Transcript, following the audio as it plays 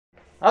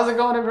How's it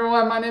going,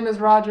 everyone? My name is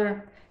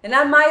Roger. And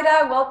I'm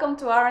Mayra. Welcome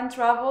to RN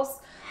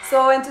Travels.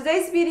 So in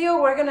today's video,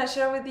 we're gonna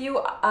share with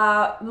you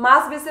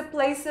must-visit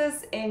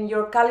places in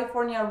your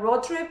California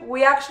road trip.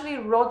 We actually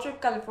road trip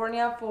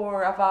California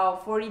for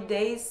about 40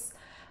 days,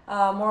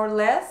 more or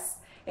less.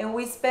 And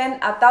we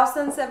spent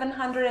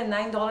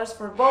 $1,709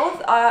 for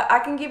both.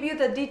 I can give you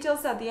the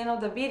details at the end of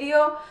the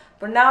video,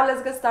 but now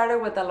let's get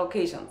started with the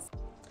locations.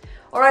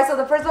 Alright, so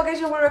the first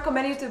location we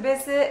recommend you to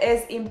visit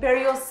is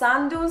Imperial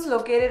Sand Dunes,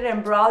 located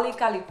in Brawley,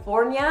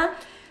 California.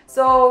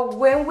 So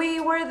when we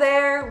were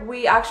there,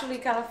 we actually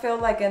kind of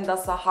felt like in the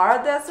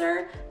Sahara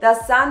Desert. The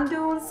sand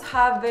dunes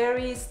have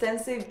very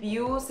extensive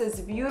views. It's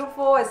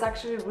beautiful. It's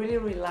actually really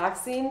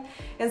relaxing.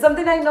 And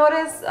something I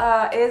noticed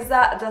is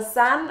that the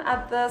sand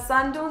at the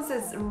sand dunes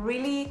is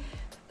really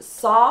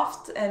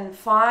soft and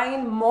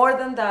fine, more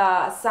than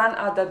the sand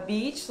at the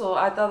beach. So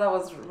I thought that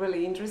was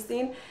really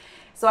interesting.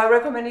 So I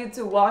recommend you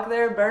to walk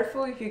there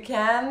barefoot if you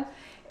can.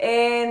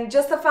 And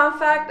just a fun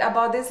fact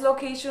about this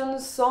location,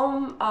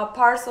 some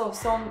parts of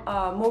some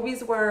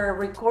movies were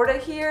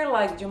recorded here,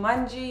 like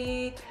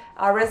Jumanji,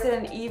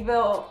 Resident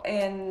Evil,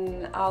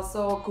 and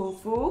also Kung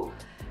Fu.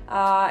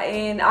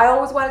 And I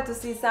always wanted to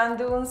see sand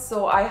dunes,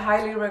 so I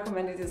highly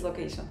recommend this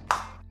location.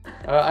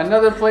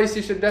 Another place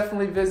you should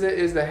definitely visit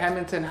is the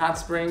Hamilton Hot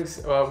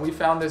Springs. We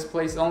found this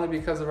place only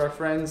because of our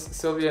friends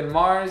Sylvia and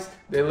Mars.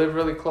 They live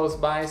really close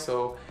by,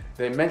 so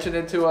they mentioned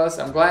it to us.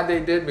 I'm glad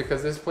they did,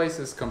 because this place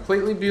is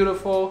completely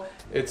beautiful.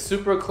 It's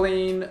super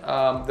clean.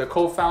 The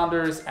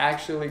co-founders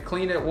actually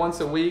clean it once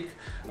a week,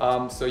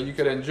 so you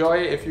could enjoy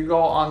it. If you go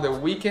on the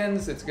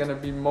weekends, it's going to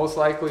be most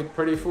likely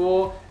pretty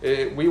full.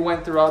 We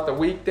went throughout the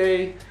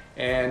weekday,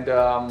 and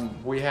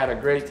we had a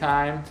great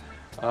time.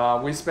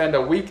 We spent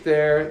a week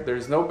there.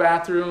 There's no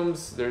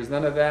bathrooms, there's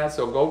none of that,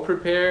 so go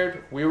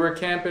prepared. We were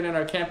camping in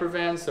our camper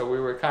van, so we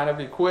were kind of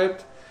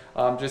equipped.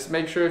 Just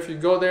make sure if you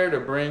go there to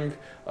bring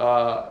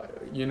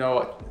you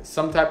know,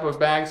 some type of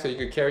bag so you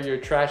could carry your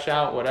trash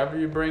out. Whatever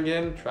you bring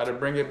in, try to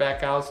bring it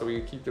back out so we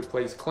can keep the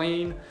place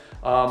clean.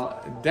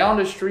 Down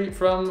the street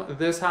from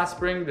this hot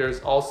spring,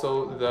 there's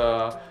also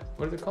the,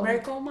 what is it called?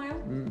 Miracle Mile?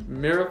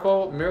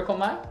 Miracle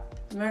Mile?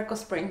 Miracle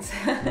Springs.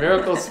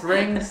 Miracle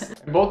Springs.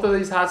 Both of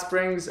these hot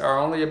springs are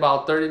only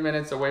about 30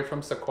 minutes away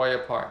from Sequoia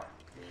Park.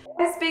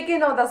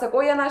 Speaking of the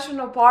Sequoia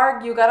National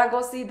Park, you gotta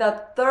go see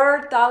the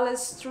third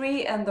tallest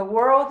tree in the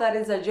world. That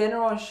is a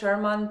General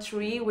Sherman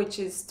tree, which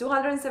is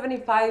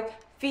 275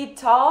 feet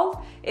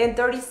tall and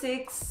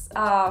 36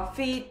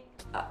 feet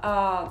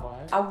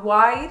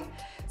wide.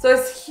 So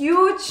it's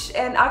huge,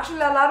 and actually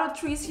a lot of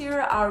trees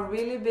here are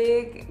really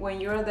big. When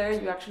you're there,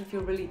 you actually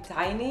feel really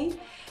tiny.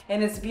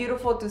 And it's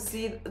beautiful to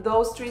see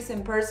those trees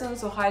in person,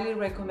 so highly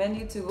recommend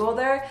you to go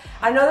there.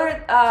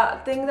 Another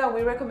thing that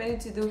we recommend you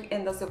to do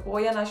in the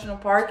Sequoia National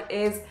Park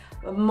is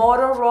a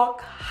Motor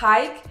Rock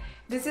hike.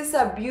 This is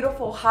a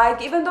beautiful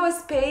hike, even though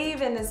it's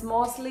paved and it's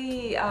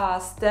mostly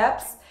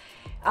steps.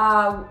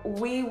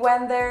 We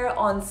went there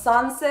on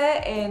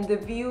sunset and the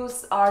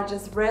views are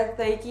just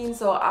breathtaking,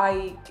 so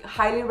I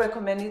highly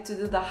recommend you to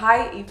do the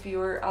hike if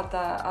you're at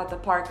the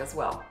park as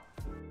well.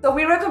 So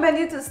we recommend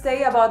you to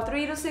stay about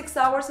 3 to 6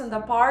 hours in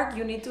the park.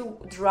 You need to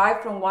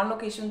drive from one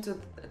location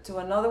to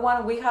another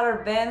one. We had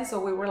our van, so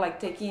we were like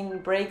taking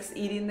breaks,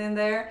 eating in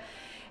there.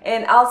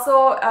 And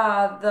also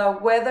the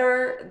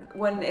weather,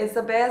 when it's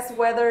the best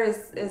weather,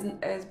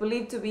 is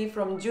believed to be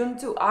from June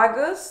to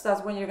August.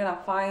 That's when you're gonna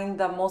find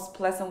the most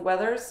pleasant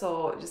weather,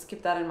 so just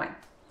keep that in mind.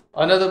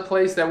 Another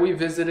place that we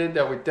visited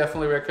that we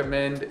definitely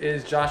recommend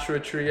is Joshua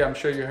Tree. I'm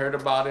sure you heard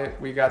about it.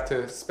 We got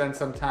to spend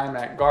some time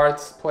at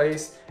Garth's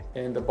place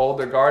in the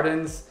Boulder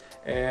Gardens,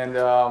 and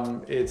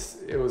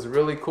it was a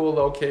really cool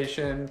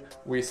location.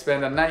 We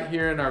spent a night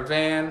here in our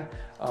van.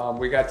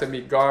 We got to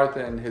meet Garth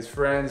and his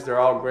friends. They're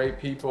all great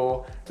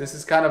people. This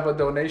is kind of a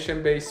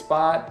donation-based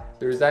spot.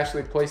 There's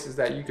actually places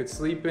that you could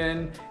sleep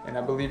in, and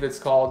I believe it's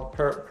called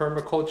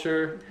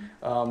permaculture.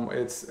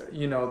 It's,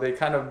 you know, they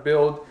kind of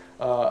build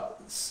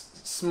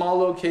small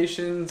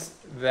locations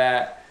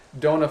that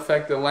don't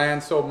affect the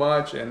land so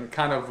much and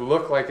kind of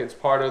look like it's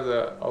part of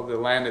the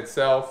land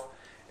itself.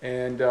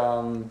 And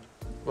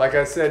like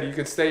I said, you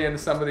could stay in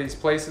some of these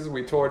places.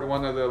 We toured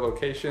one of the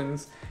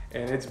locations,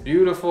 and it's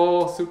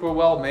beautiful, super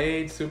well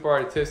made, super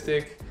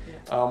artistic.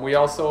 We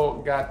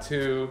also got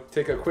to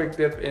take a quick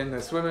dip in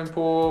the swimming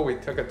pool. We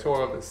took a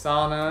tour of the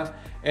sauna,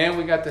 and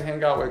we got to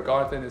hang out with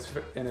Garth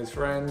and his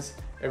friends.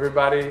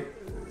 Everybody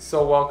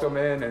so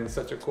welcoming and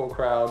such a cool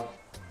crowd.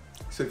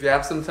 So if you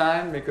have some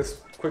time, make a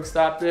quick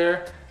stop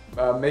there,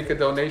 make a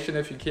donation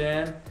if you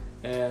can,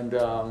 and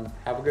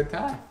have a good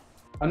time.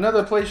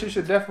 Another place you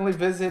should definitely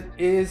visit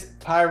is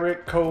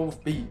Pirate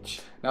Cove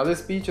Beach. Now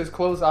this beach is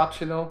closed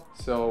optional,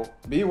 so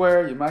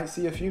beware, you might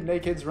see a few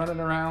nakeds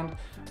running around,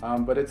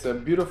 but it's a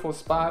beautiful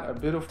spot, a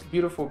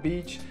beautiful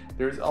beach.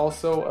 There's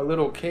also a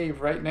little cave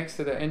right next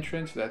to the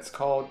entrance that's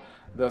called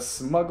the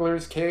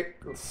Smuggler's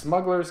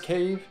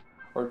Cave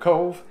or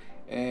Cove,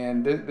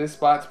 and this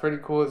spot's pretty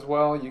cool as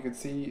well. You can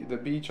see the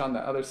beach on the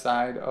other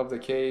side of the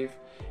cave,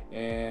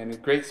 and a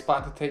great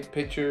spot to take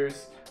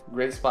pictures.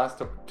 great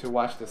spots to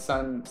watch the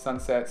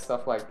sunset,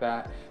 stuff like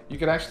that. You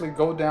could actually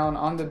go down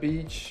on the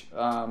beach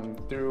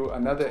through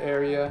another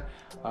area,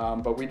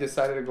 but we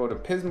decided to go to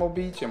Pismo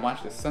Beach and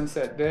watch the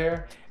sunset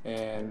there,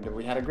 and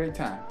we had a great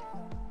time.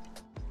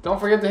 Don't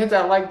forget to hit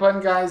that like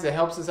button, guys. It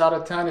helps us out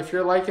a ton. If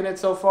you're liking it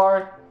so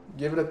far,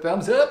 give it a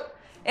thumbs up.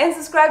 And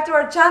subscribe to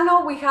our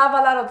channel. We have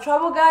a lot of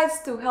travel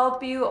guides to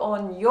help you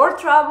on your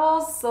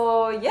travels.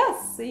 So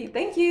yes,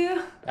 thank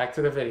you. Back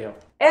to the video.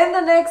 And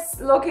the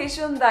next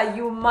location that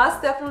you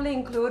must definitely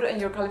include in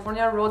your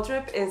California road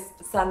trip is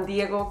San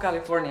Diego,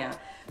 California.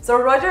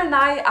 So Roger and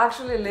I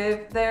actually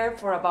lived there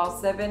for about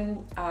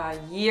 7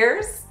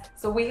 years.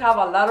 So we have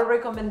a lot of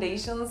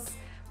recommendations.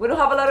 We don't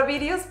have a lot of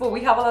videos, but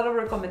we have a lot of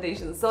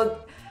recommendations.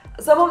 So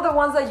some of the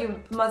ones that you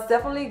must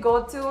definitely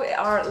go to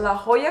are La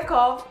Jolla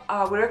Cove.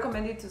 We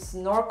recommend you to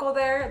snorkel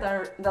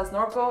there. The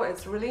snorkel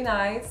is really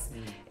nice.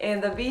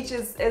 And the beach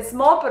is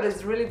small, but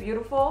it's really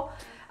beautiful.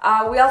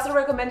 We also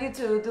recommend you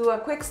to do a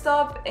quick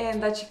stop in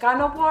the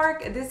Chicano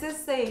Park. This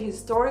is a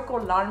historical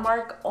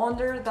landmark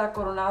under the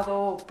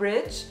Coronado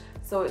Bridge.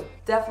 So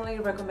definitely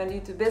recommend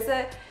you to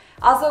visit.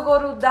 Also go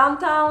to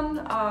downtown.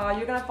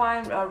 You're gonna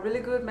find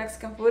really good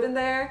Mexican food in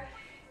there.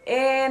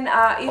 And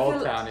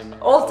Old Town, you mean?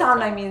 Old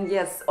Town, I mean,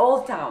 yes,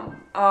 Old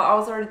Town. I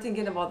was already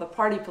thinking about the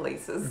party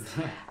places.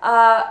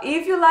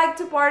 If you like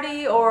to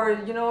party, or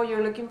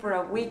you're looking for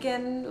a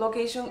weekend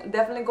location,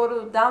 definitely go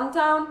to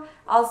downtown.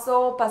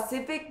 Also,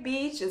 Pacific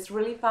Beach is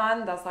really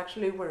fun. That's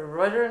actually where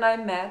Roger and I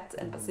met,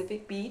 in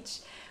Pacific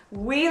Beach.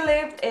 We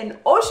lived in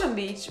Ocean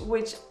Beach,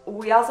 which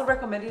we also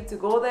recommend you to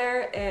go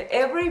there.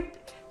 Every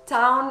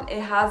town,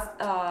 it has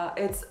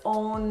its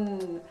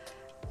own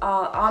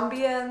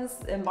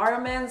ambience,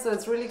 environment, so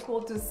it's really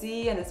cool to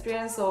see and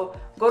experience. So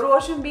go to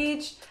Ocean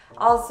Beach.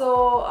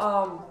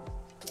 Also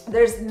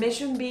there's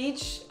Mission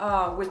Beach,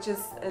 which is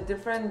a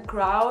different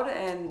crowd,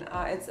 and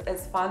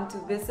it's fun to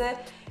visit.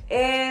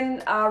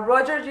 And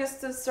Roger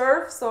used to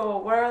surf, so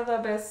where are the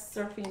best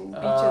surfing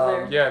beaches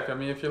there? Yeah, I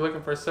mean, if you're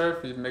looking for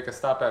surf, you make a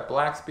stop at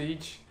Black's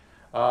Beach.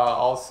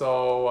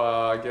 Also,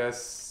 I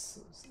guess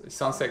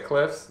Sunset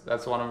Cliffs.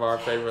 That's one of our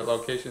favorite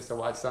locations to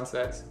watch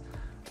sunsets.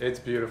 It's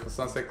beautiful.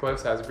 Sunset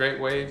Cliffs has great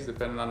waves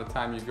depending on the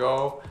time you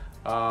go.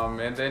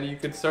 And then you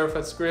could surf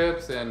at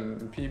Scripps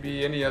and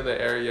PB, any other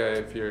area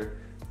if you're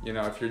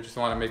just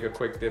want to make a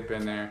quick dip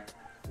in there.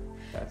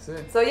 That's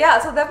it. So yeah,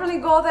 so definitely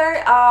go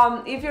there.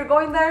 If you're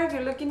going there, if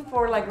you're looking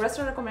for like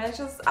restaurant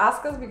recommendations,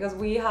 ask us, because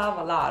we have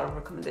a lot of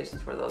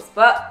recommendations for those.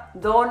 But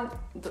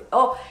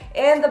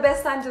and the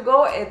best time to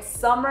go, it's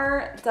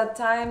summer. The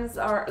times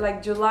are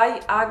like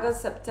July,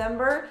 August,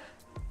 September.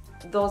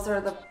 Those are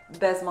the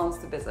best months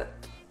to visit.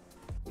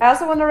 I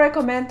also want to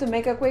recommend to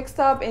make a quick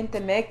stop in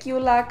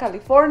Temecula,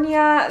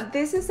 California.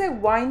 This is a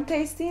wine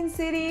tasting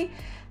city.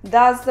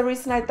 That's the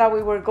reason I thought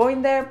we were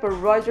going there, but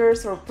Roger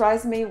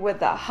surprised me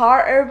with a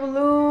hot air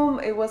balloon.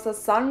 It was a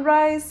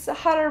sunrise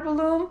hot air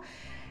balloon.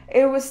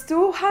 It was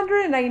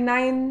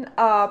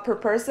 $299 per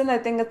person. I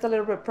think it's a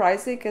little bit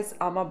pricey because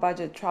I'm a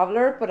budget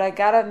traveler, but I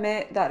gotta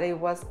admit that it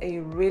was a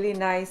really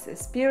nice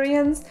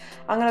experience.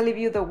 I'm gonna leave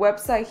you the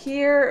website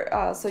here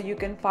so you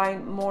can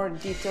find more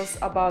details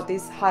about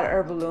this hot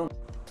air balloon.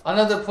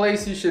 Another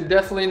place you should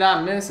definitely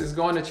not miss is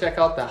going to check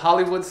out the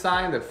Hollywood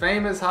sign, the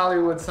famous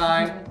Hollywood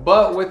sign,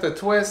 but with a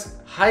twist.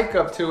 Hike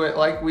up to it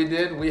like we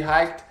did. We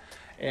hiked,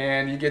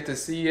 and you get to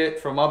see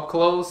it from up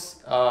close.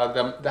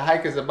 The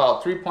hike is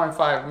about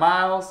 3.5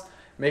 miles.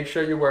 Make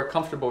sure you wear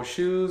comfortable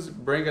shoes,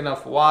 bring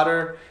enough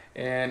water,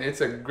 and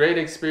it's a great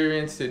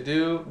experience to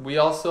do. We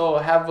also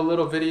have a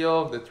little video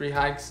of the 3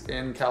 hikes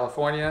in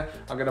California.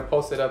 I'm gonna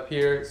post it up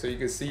here so you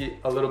can see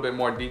a little bit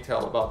more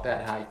detail about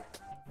that hike.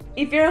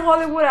 If you're in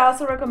Hollywood, I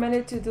also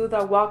recommend to do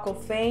the Walk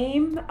of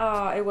Fame.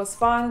 It was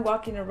fun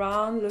walking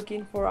around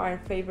looking for our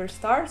favorite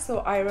stars, so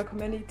I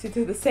recommend you to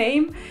do the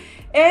same.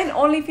 And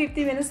only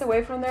 50 minutes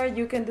away from there,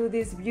 you can do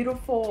this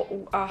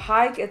beautiful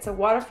hike. It's a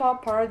waterfall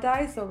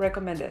paradise, so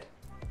recommend it.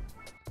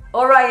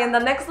 Alright, and the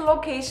next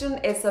location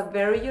is a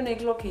very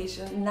unique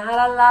location.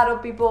 Not a lot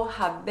of people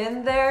have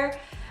been there.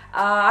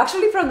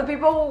 Actually, from the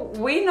people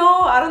we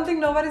know, I don't think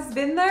nobody's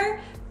been there.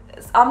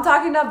 I'm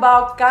talking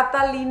about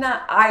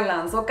Catalina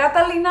Island. So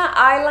Catalina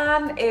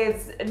Island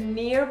is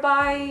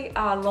nearby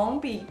Long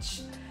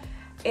Beach,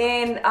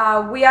 and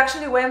we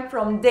actually went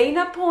from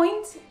Dana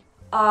Point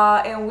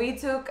and we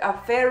took a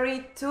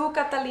ferry to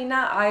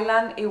Catalina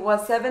Island. It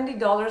was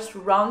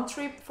 $70 round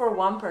trip for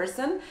one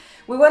person.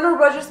 We went on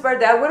Roger's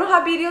birthday. We don't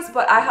have videos,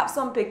 but I have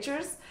some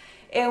pictures.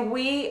 And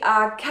we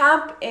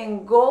camp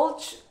in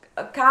Gulch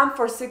camp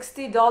for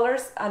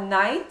 $60 a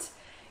night.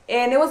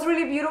 And it was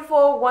really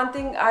beautiful. One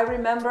thing I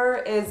remember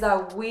is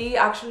that we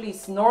actually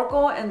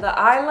snorkel in the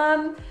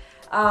island.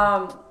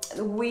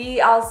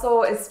 We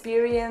also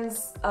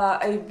experienced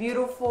a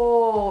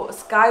beautiful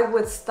sky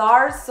with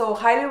stars. So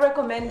highly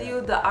recommend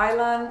you the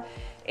island.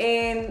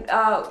 And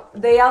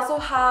they also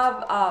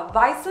have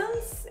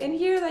bisons in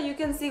here that you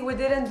can see. We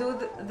didn't do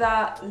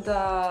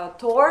the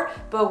tour,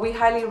 but we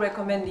highly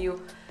recommend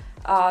you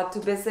to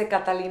visit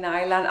Catalina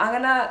Island. I'm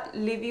gonna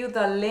leave you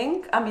the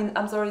link,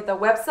 the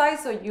website,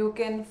 so you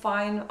can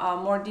find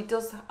more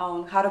details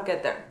on how to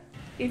get there.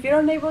 If you're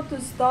unable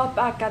to stop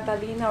at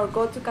Catalina or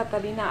go to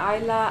Catalina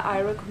Isla,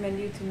 I recommend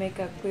you to make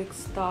a quick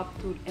stop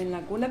in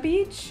Laguna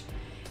Beach.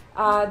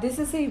 This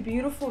is a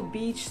beautiful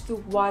beach to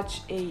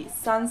watch a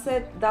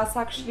sunset. That's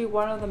actually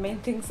one of the main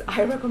things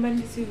I recommend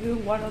you to do.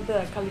 One of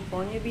the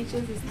California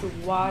beaches is to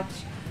watch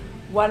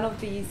one of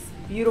these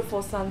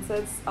beautiful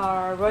sunsets.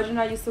 Roger and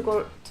I used to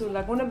go to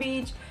Laguna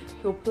Beach.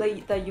 He'll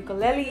play the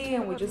ukulele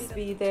and we'll just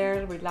be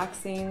there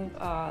relaxing,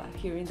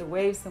 hearing the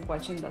waves and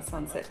watching the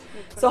sunset.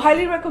 So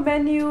highly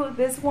recommend you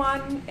this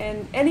one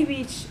and any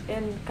beach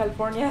in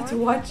California to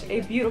watch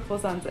a beautiful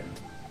sunset.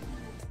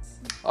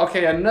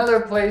 Okay, another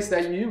place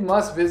that you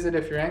must visit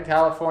if you're in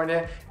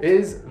California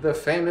is the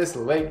famous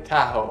Lake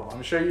Tahoe.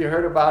 I'm sure you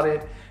heard about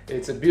it.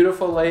 It's a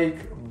beautiful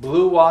lake,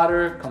 blue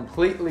water,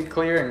 completely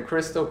clear and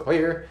crystal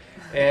clear.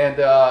 And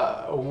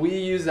we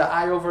use the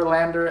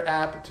iOverlander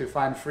app to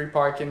find free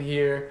parking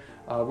here.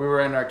 We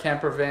were in our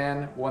camper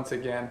van once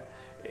again.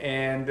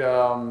 And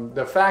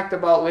the fact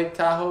about Lake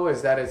Tahoe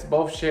is that it's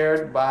both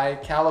shared by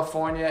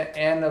California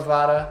and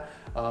Nevada.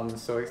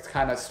 So it's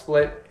kind of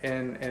split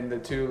in the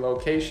two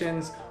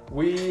locations.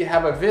 We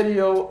have a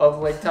video of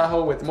Lake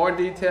Tahoe with more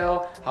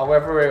detail.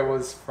 However, it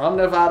was from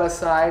Nevada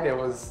side. It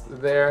was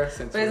there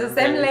since. But it's the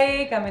same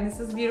lake. I mean, this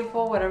is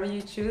beautiful, whatever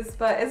you choose.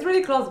 But it's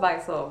really close by,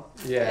 so.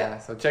 Yeah,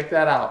 so check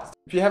that out.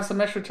 If you have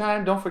some extra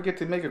time, don't forget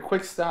to make a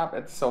quick stop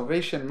at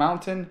Salvation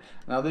Mountain.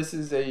 Now, this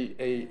is a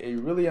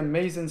really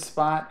amazing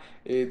spot.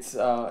 It's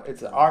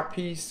an art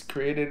piece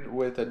created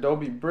with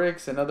adobe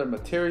bricks and other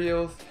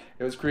materials.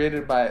 It was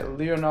created by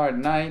Leonard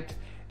Knight.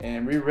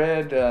 And we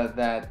read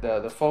that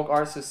the Folk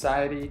Art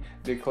Society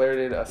declared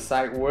it a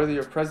site worthy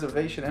of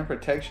preservation and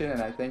protection,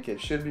 and I think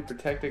it should be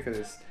protected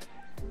because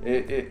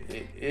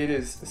it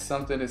is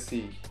something to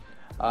see.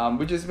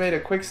 We just made a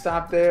quick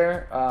stop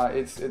there.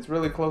 It's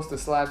really close to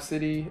Slab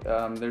City.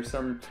 There's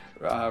some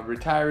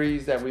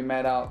retirees that we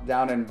met out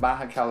down in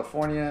Baja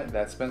California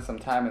that spent some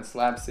time in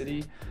Slab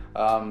City.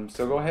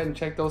 So go ahead and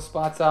check those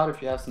spots out if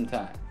you have some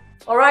time.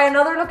 Alright,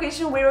 another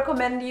location we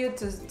recommend you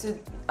to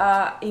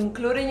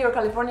include in your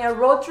California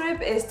road trip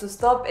is to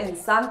stop in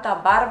Santa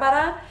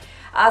Barbara.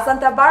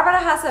 Santa Barbara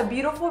has a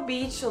beautiful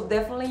beach, so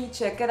definitely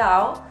check it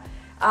out.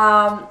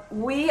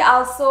 We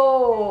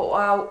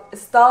also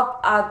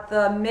stop at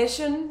the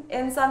Mission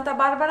in Santa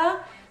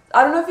Barbara.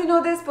 I don't know if you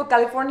know this, but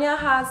California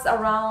has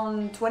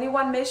around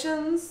 21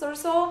 missions or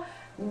so.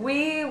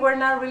 We were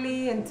not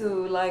really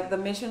into like the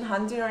mission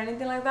hunting or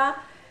anything like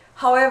that.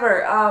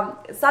 However,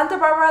 Santa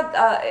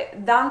Barbara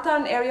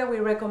downtown area we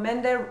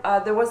recommended.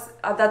 There was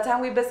at that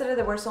time we visited,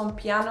 there were some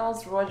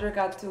pianos. Roger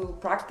got to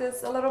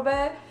practice a little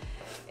bit,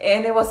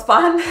 and it was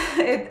fun.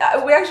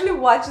 We actually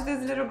watched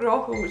this little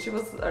girl who she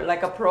was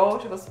like a pro.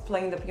 She was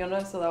playing the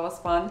piano, so that was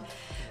fun.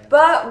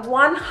 But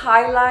one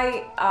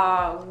highlight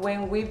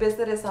when we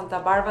visited Santa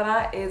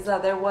Barbara is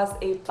that there was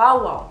a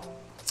powwow.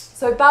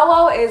 So a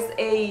powwow is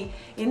a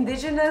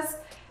indigenous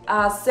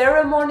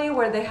ceremony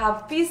where they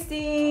have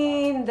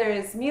feasting, there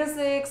is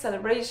music,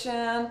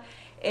 celebration,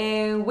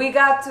 and we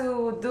got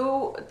to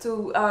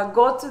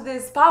go to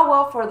this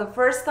powwow for the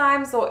first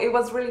time, so it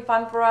was really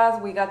fun for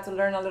us. We got to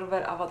learn a little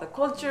bit about the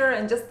culture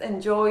and just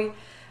enjoy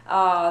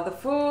the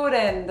food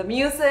and the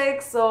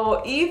music.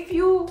 So if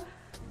you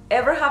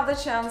ever have the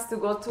chance to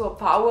go to a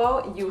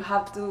powwow, you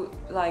have to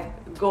like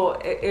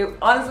go.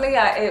 Honestly,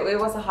 it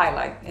was a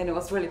highlight and it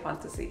was really fun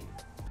to see.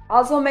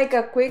 Also make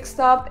a quick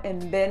stop in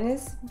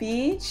Venice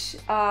Beach.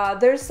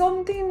 There's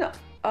something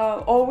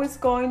always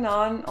going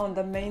on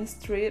the main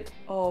street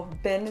of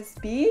Venice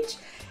Beach.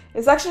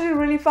 It's actually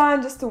really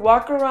fun just to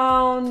walk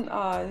around,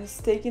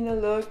 just taking a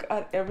look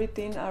at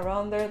everything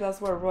around there.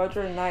 That's what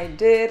Roger and I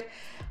did.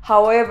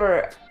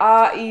 However,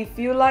 if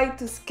you like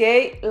to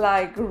skate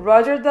like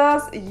Roger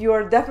does,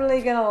 you're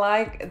definitely gonna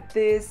like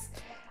this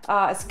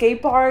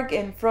skate park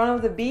in front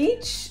of the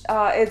beach.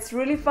 It's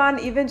really fun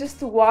even just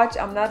to watch.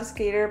 I'm not a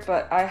skater,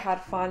 but I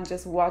had fun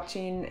just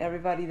watching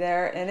everybody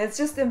there, and it's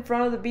just in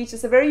front of the beach.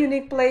 It's a very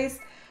unique place,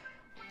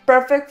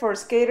 perfect for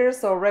skaters,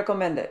 so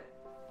recommend it.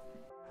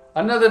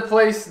 Another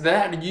place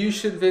that you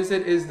should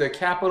visit is the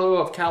capital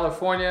of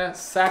California,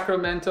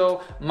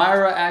 Sacramento.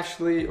 Myra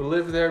actually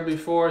lived there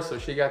before, so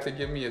she got to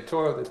give me a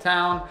tour of the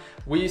town.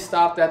 We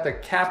stopped at the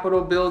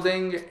Capitol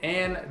building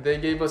and they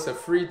gave us a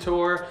free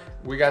tour.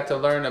 We got to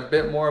learn a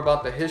bit more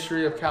about the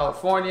history of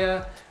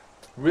California.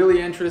 Really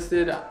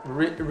interesting.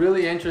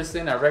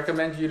 I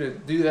recommend you to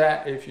do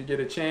that if you get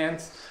a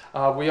chance.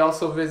 We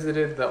also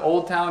visited the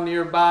Old Town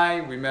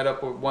nearby. We met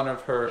up with one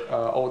of her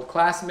old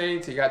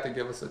classmates. He got to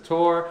give us a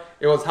tour.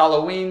 It was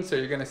Halloween, so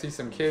you're gonna see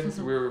some kids.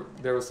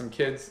 There was some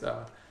kids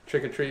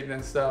trick-or-treating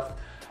and stuff.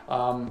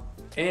 You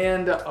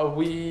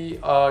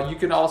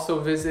can also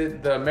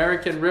visit the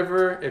American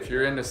River. If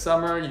you're in the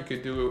summer, you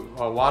could do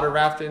water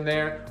rafting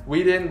there.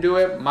 We didn't do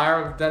it.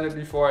 Myra's done it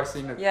before. I've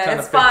seen a ton of pictures. Yeah,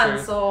 it's fun.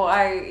 So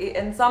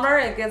in summer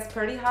it gets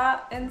pretty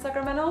hot in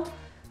Sacramento.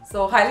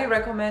 So highly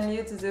recommend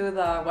you to do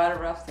the water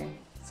rafting.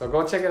 So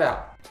go check it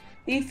out.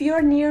 If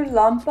you're near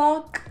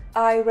Lompoc,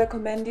 I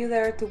recommend you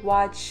there to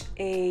watch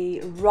a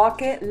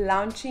rocket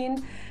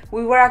launching.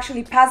 We were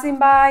actually passing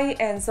by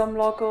and some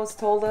locals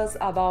told us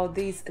about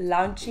this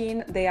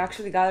launching. They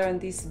actually gather on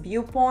this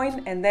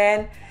viewpoint and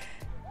then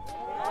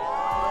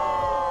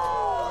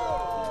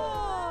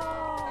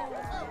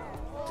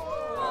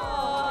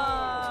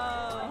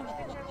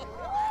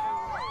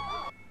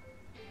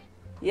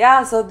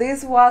yeah, so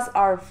this was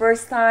our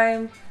first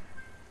time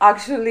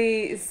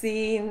actually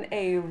seeing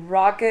a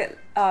rocket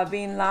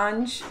being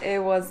launched.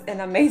 It was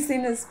an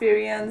amazing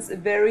experience,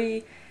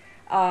 very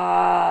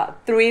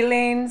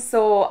thrilling.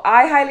 So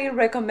I highly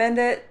recommend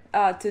it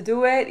to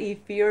do it if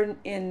you're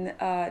in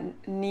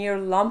near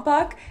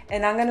Lompoc.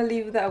 And I'm gonna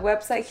leave the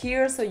website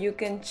here so you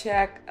can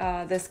check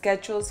the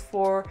schedules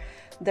for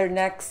their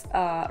next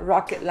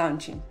rocket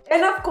launching.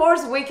 And of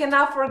course, we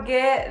cannot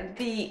forget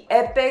the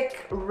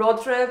epic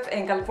road trip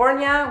in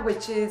California,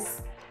 which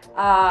is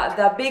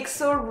the Big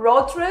Sur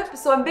road trip.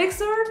 So in Big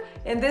Sur,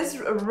 in this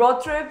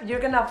road trip, you're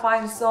gonna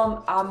find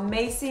some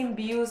amazing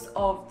views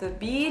of the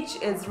beach.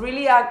 It's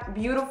really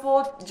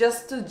beautiful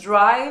just to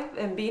drive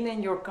and being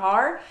in your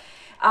car.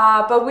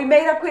 But we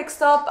made a quick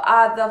stop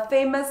at the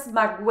famous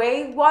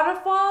McWay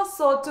waterfall.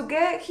 So to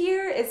get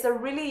here, it's a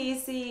really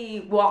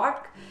easy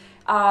walk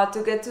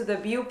to get to the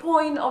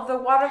viewpoint of the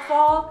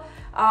waterfall.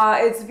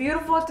 It's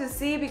beautiful to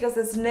see because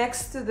it's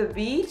next to the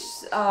beach.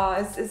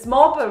 It's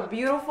small but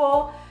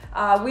beautiful.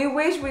 We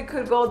wish we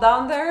could go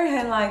down there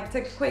and like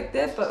take a quick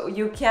dip, but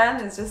you can,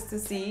 it's just to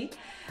see.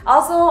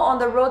 Also on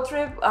the road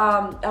trip,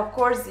 of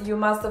course, you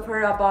must have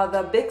heard about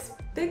the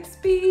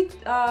Bixby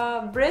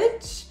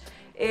Bridge.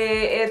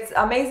 It's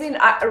amazing.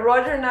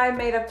 Roger and I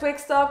made a quick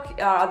stop.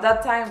 At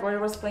that time, Roger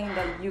was playing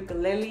the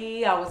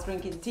ukulele. I was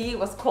drinking tea. It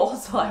was cold,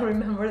 so I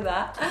remember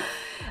that.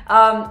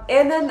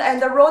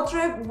 And the road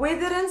trip, we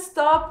didn't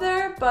stop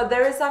there, but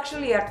there is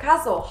actually a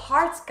castle,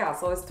 Hart's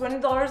Castle. It's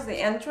 $20 the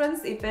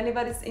entrance. If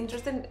anybody's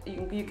interested,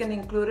 you can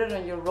include it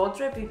on your road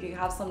trip if you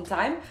have some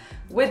time.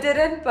 We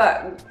didn't,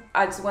 but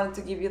I just wanted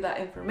to give you that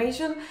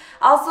information.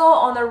 Also,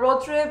 on the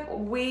road trip,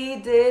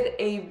 we did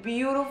a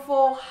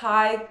beautiful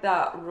hike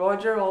that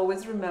Roger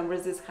always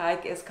remembers. This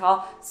hike is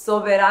called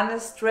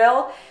Soberanes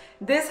Trail.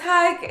 This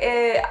hike,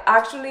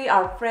 actually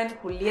our friend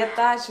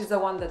Julieta, she's the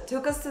one that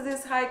took us to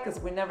this hike because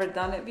we never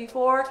done it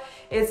before.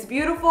 It's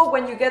beautiful.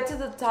 When you get to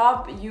the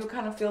top, you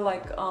kind of feel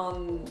like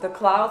on the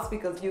clouds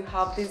because you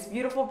have this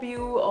beautiful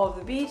view of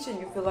the beach and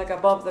you feel like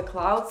above the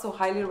clouds, so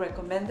highly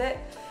recommend it.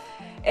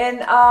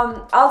 And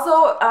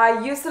also,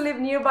 I used to live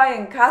nearby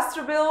in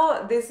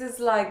Castroville. This is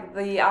like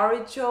the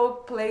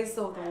artichoke place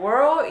of the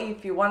world.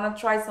 If you want to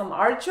try some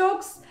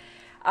artichokes,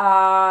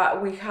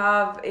 we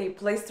have a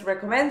place to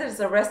recommend. There's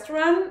a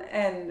restaurant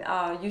and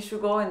you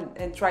should go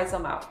and try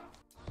some out.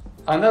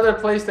 Another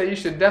place that you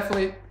should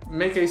definitely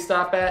make a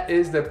stop at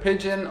is the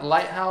Pigeon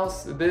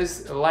Lighthouse.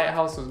 This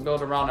lighthouse was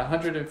built around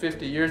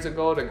 150 years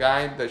ago.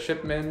 The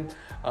shipmen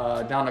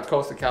down the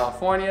coast of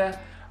California.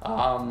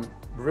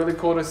 Really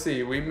cool to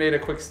see. We made a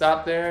quick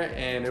stop there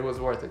and it was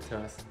worth it to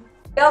us.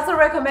 I also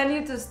recommend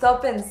you to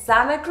stop in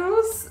Santa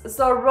Cruz.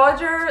 So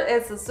Roger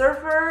is a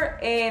surfer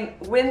and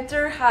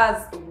winter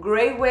has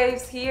great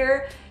waves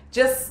here.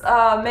 Just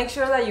make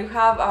sure that you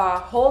have a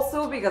whole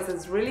suit because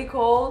it's really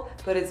cold,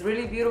 but it's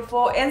really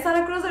beautiful. In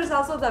Santa Cruz, there's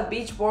also the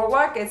beach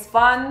boardwalk. It's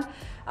fun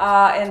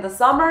in the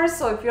summer.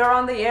 So if you're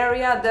around the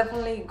area,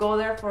 definitely go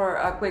there for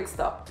a quick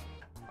stop.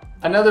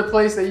 Another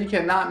place that you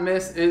cannot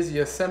miss is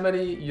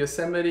Yosemite.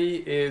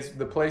 Yosemite is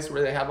the place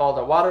where they have all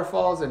the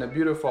waterfalls and the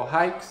beautiful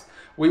hikes.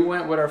 We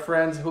went with our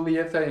friends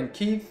Julieta and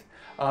Keith.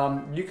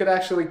 You could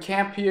actually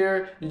camp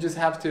here. You just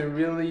have to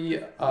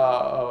really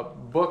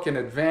book in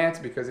advance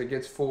because it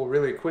gets full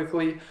really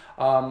quickly.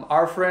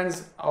 Our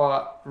friends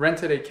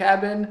rented a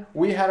cabin.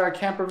 We had our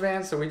camper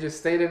van, so we just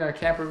stayed in our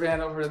camper van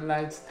over the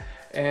nights.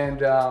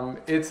 And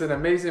it's an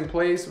amazing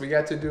place. We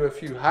got to do a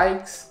few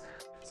hikes.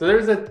 So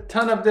there's a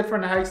ton of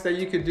different hikes that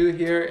you could do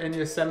here in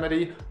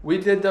Yosemite. We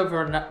did the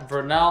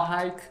Vernal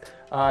hike.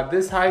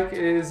 This hike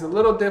is a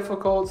little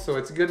difficult, so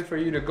it's good for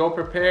you to go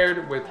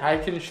prepared with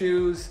hiking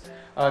shoes.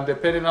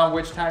 Depending on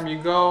which time you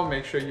go,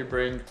 make sure you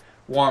bring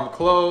warm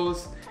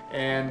clothes.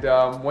 And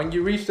when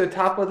you reach the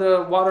top of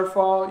the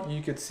waterfall,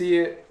 you could see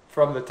it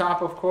from the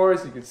top, of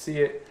course. You could see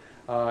it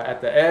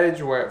at the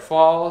edge where it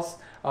falls.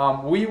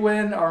 We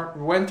went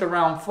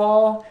around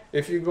fall.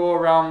 If you go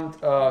around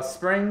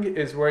spring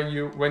is when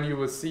you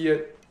will see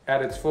it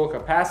at its full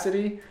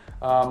capacity.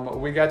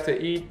 We got to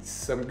eat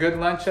some good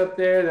lunch up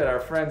there that our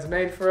friends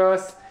made for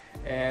us,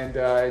 and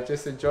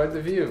just enjoyed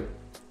the view.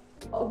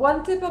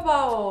 One tip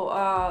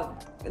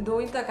about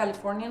doing the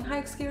Californian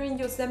hikes here in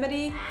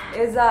Yosemite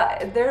is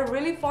that they're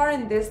really far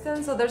in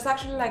distance, so there's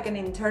actually like an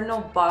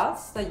internal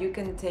bus that you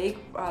can take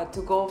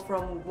to go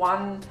from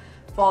one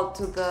fall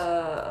to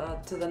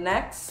the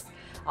next.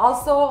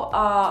 Also,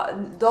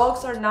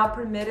 dogs are not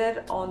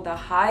permitted on the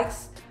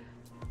hikes.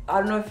 I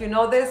don't know if you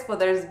know this, but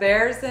there's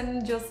bears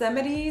in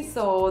Yosemite,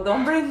 so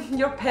don't bring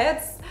your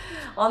pets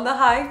on the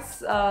hikes.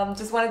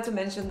 Just wanted to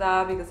mention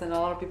that because I know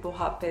a lot of people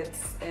have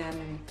pets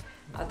and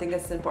I think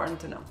it's important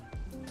to know.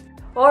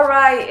 All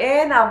right,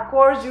 and of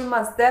course, you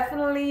must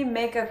definitely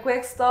make a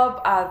quick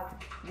stop at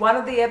one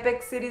of the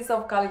epic cities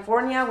of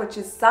California, which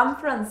is San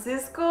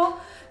Francisco.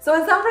 So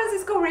in San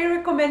Francisco, we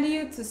recommend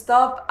you to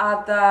stop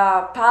at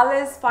the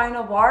Palace Fine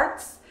of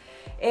Arts.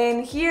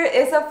 And here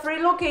is a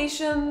free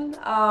location.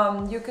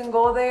 You can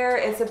go there.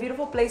 It's a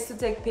beautiful place to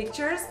take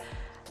pictures.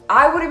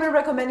 I would even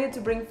recommend you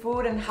to bring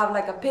food and have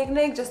like a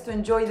picnic just to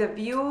enjoy the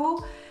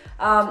view.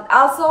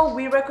 Also,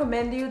 we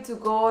recommend you to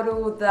go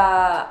to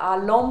the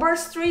Lombard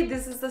Street.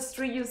 This is the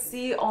street you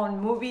see on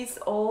movies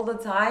all the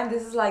time.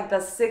 This is like the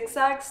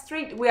zigzag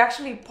street. We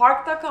actually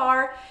parked the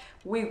car.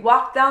 We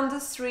walked down the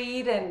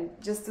street and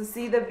just to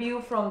see the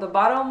view from the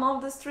bottom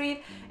of the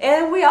street.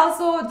 And we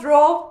also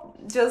drove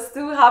just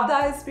to have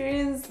that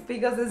experience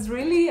because it's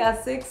really a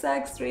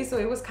zigzag street, so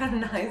it was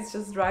kind of nice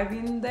just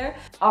driving there.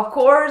 Of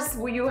course,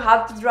 you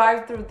have to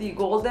drive through the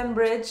Golden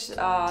Bridge,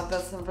 the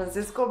San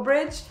Francisco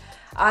Bridge.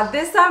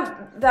 This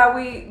time that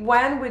we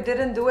went, we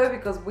didn't do it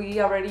because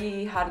we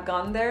already had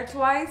gone there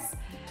twice.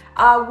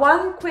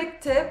 One quick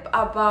tip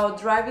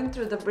about driving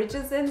through the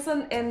bridges in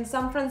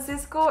San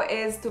Francisco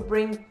is to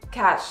bring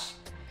cash.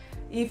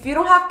 If you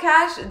don't have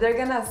cash, they're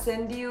gonna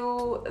send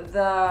you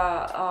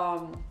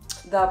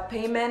the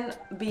payment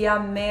via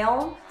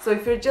mail. So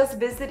if you're just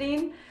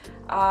visiting,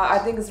 I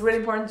think it's really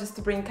important just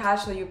to bring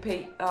cash so you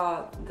pay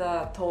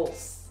the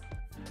tolls.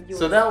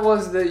 So that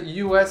was the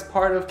US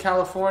part of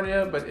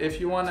California, but if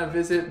you want to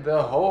visit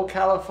the whole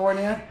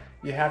California,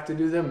 you have to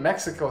do the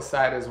Mexico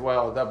side as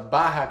well, the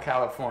Baja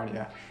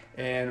California.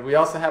 And we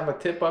also have a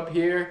tip up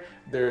here.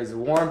 There's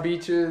warm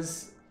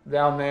beaches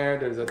down there.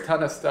 There's a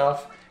ton of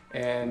stuff,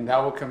 and that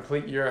will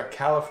complete your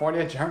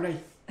California journey.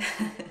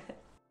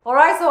 All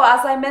right, so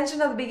as I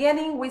mentioned at the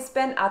beginning, we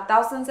spent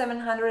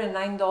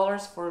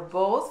 $1,709 for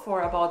both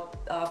for about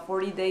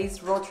 40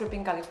 days road trip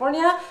in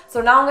California. So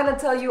now I'm gonna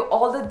tell you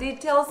all the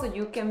details so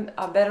you can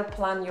better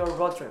plan your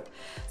road trip.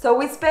 So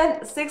we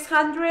spent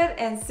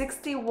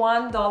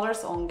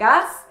 $661 on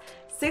gas,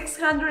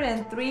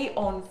 $603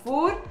 on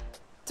food,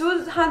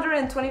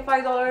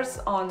 $225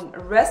 on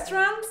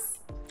restaurants.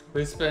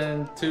 We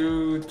spent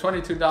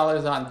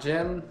 $22 on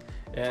gym.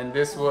 And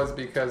this was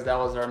because that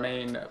was our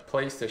main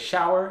place to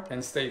shower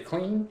and stay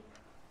clean.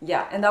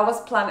 Yeah, and that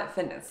was Planet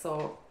Fitness,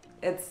 so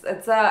it's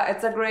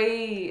a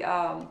great.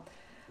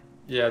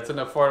 Yeah, it's an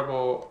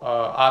affordable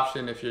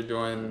option if you're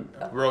doing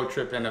a road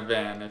trip in a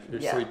van, if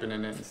you're sleeping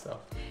in it and stuff.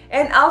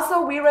 And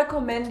also, we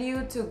recommend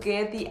you to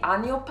get the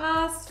annual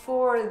pass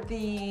for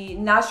the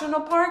national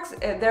parks.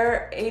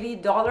 They're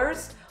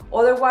 $80.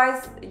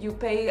 Otherwise, you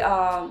pay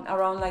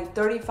around like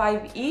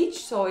 $35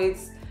 each. So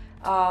it's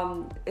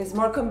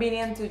more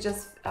convenient to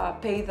just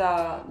pay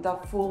the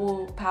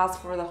full pass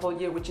for the whole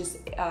year, which is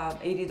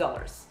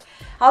 $80.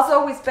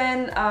 Also, we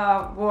spend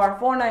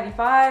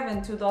 $4.95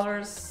 and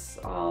 $2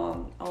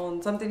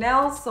 on something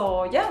else.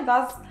 So yeah,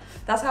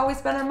 that's how we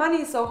spend our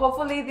money. So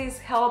hopefully this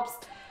helps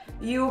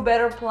you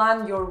better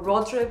plan your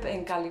road trip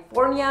in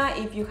California.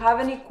 If you have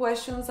any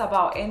questions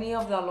about any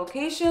of the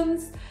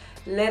locations,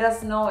 let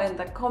us know in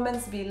the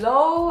comments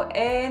below.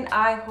 And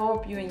I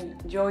hope you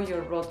enjoy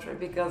your road trip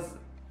because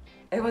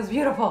it was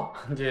beautiful.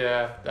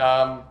 Yeah.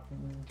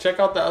 Check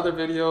out the other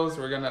videos.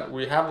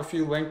 We have a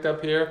few linked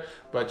up here,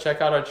 but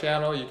check out our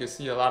channel. You can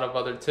see a lot of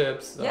other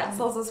tips. Yeah,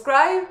 so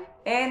subscribe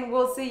and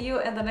we'll see you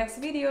in the next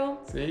video.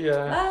 See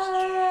ya.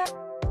 Bye.